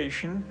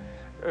communication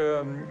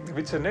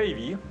with the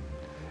Navy,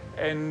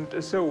 and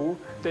so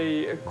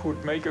they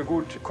could make a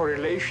good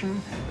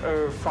correlation,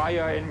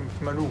 fire and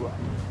maneuver.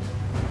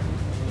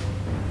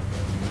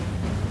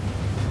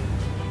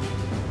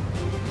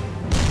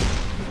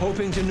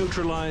 Hoping to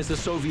neutralize the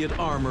Soviet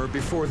armor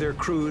before their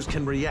crews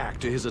can react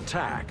to his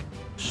attack,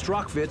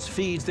 Strachwitz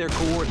feeds their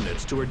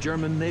coordinates to a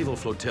German naval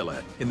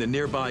flotilla in the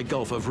nearby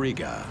Gulf of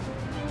Riga.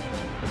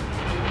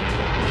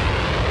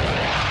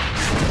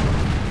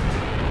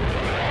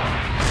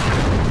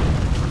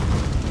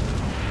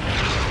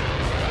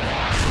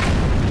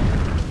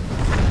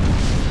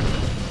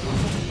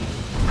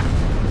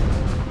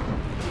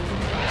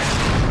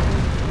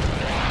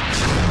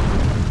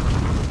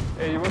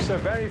 It was the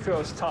very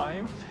first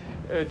time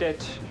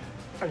that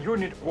a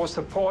unit was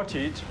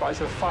supported by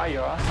the fire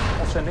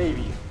of the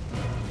Navy.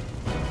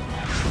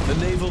 The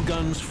naval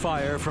guns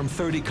fire from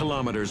 30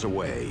 kilometers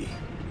away,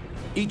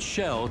 each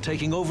shell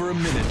taking over a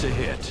minute to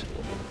hit.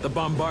 The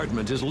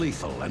bombardment is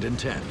lethal and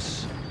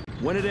intense.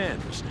 When it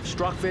ends,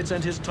 Strachwitz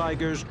and his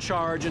Tigers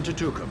charge into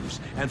Tukums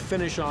and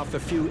finish off the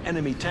few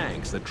enemy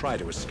tanks that try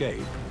to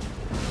escape.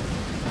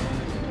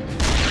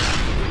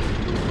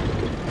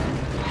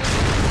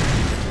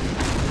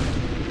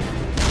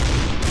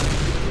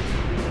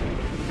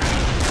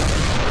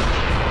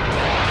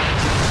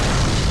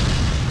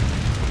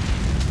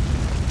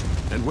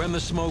 And when the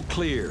smoke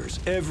clears,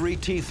 every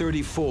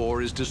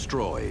T-34 is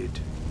destroyed.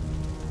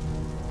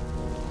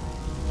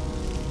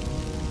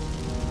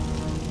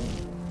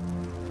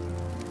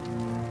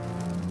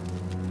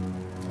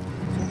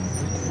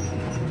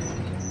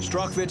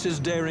 Strachwitz's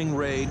daring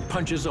raid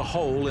punches a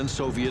hole in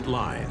Soviet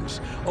lines,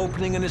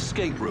 opening an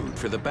escape route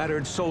for the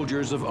battered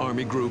soldiers of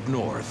Army Group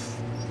North.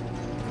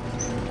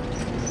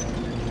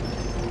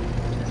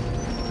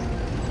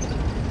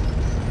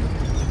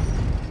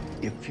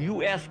 If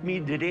you ask me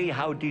today,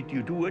 how did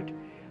you do it?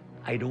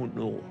 I don't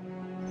know.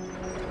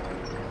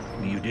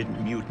 You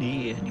didn't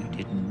mutiny and you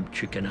didn't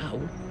chicken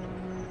out.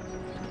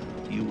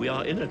 You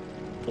are in it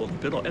for the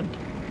bitter end.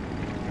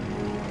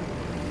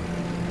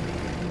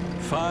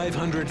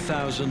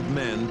 500,000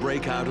 men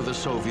break out of the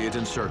Soviet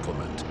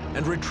encirclement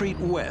and retreat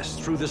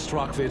west through the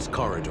Strachwitz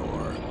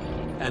corridor.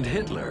 And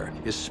Hitler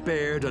is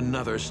spared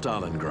another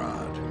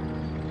Stalingrad.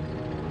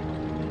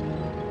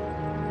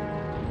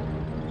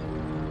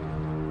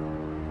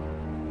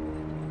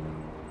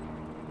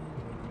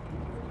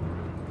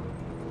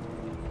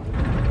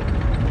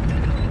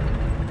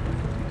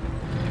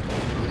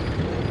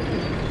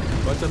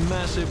 But the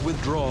massive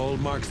withdrawal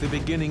marks the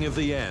beginning of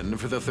the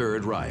end for the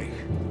Third Reich.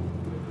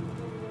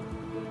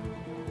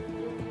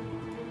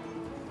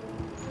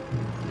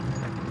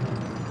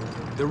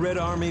 The Red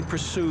Army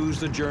pursues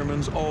the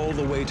Germans all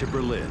the way to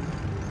Berlin.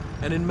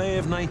 And in May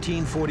of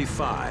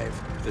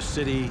 1945, the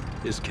city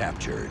is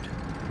captured.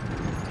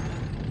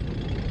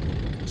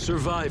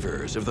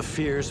 Survivors of the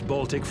fierce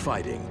Baltic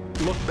fighting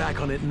look back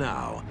on it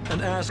now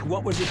and ask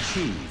what was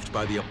achieved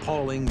by the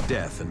appalling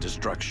death and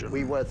destruction.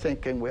 We were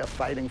thinking we're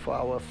fighting for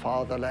our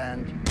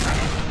fatherland.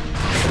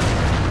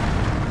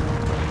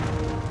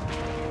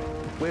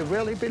 We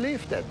really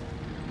believed it.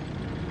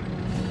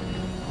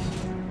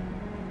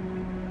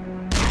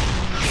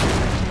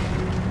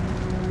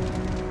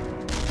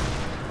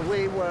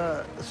 We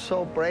were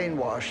so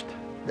brainwashed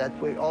that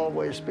we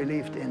always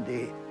believed in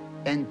the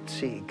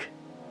Endsieg,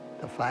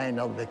 the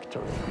final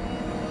victory.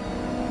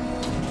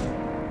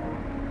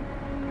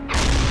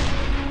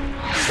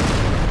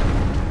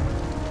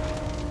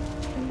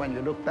 And when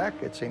you look back,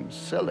 it seems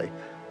silly,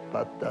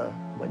 but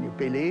when you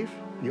believe,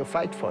 you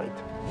fight for it.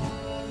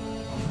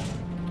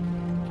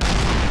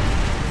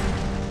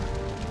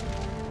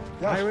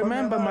 I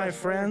remember my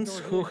friends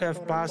who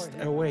have passed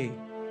away.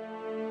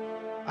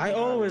 I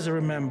always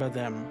remember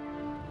them.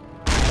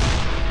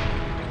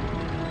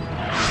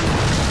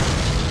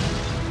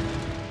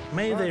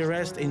 May they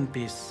rest in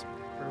peace.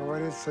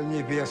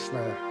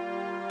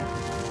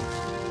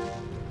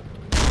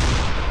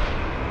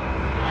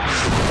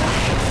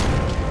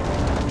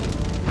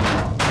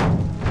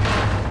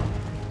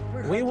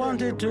 We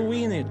wanted to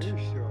win it.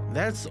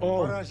 That's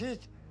all.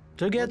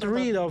 To get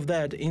rid of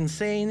that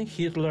insane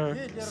Hitler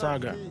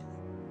saga.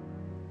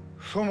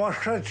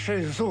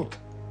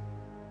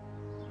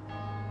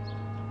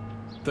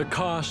 The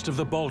cost of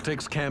the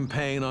Baltics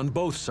campaign on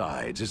both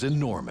sides is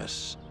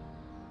enormous,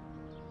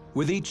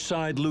 with each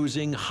side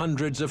losing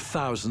hundreds of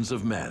thousands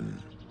of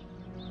men.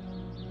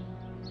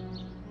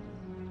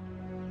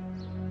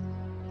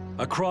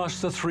 Across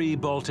the 3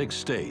 Baltic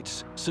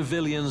states,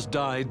 civilians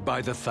died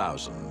by the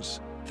thousands,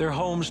 their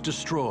homes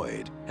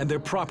destroyed, and their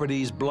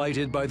properties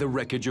blighted by the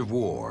wreckage of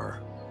war.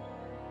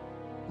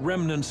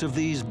 Remnants of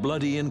these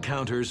bloody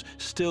encounters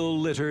still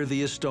litter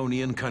the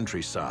Estonian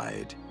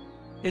countryside.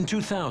 In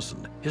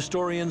 2000,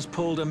 historians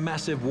pulled a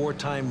massive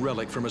wartime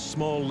relic from a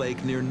small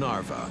lake near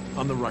Narva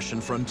on the Russian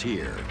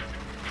frontier.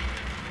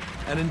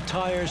 An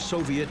entire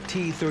Soviet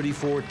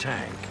T-34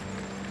 tank,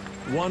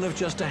 one of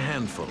just a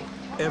handful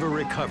ever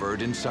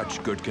recovered in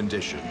such good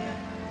condition.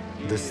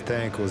 This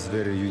tank was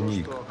very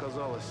unique,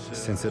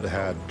 since it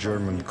had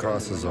German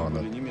crosses on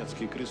it.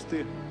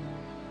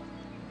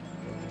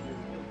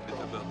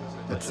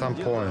 At some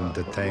point,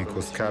 the tank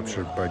was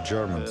captured by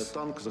Germans.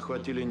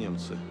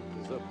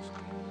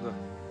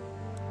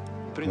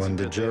 When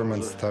the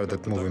Germans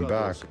started moving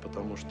back,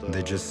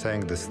 they just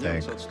sank this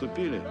tank.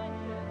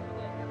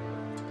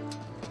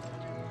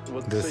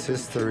 This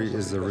history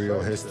is a real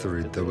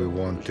history that we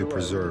want to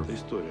preserve.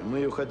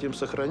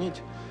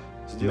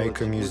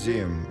 Make a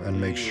museum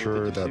and make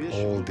sure that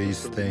all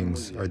these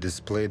things are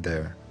displayed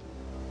there.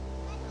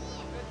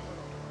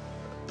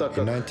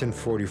 In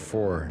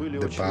 1944,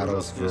 the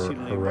battles were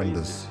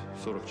horrendous.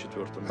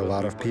 A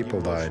lot of people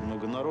died.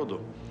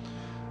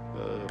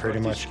 Pretty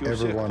much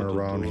everyone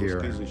around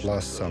here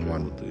lost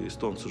someone.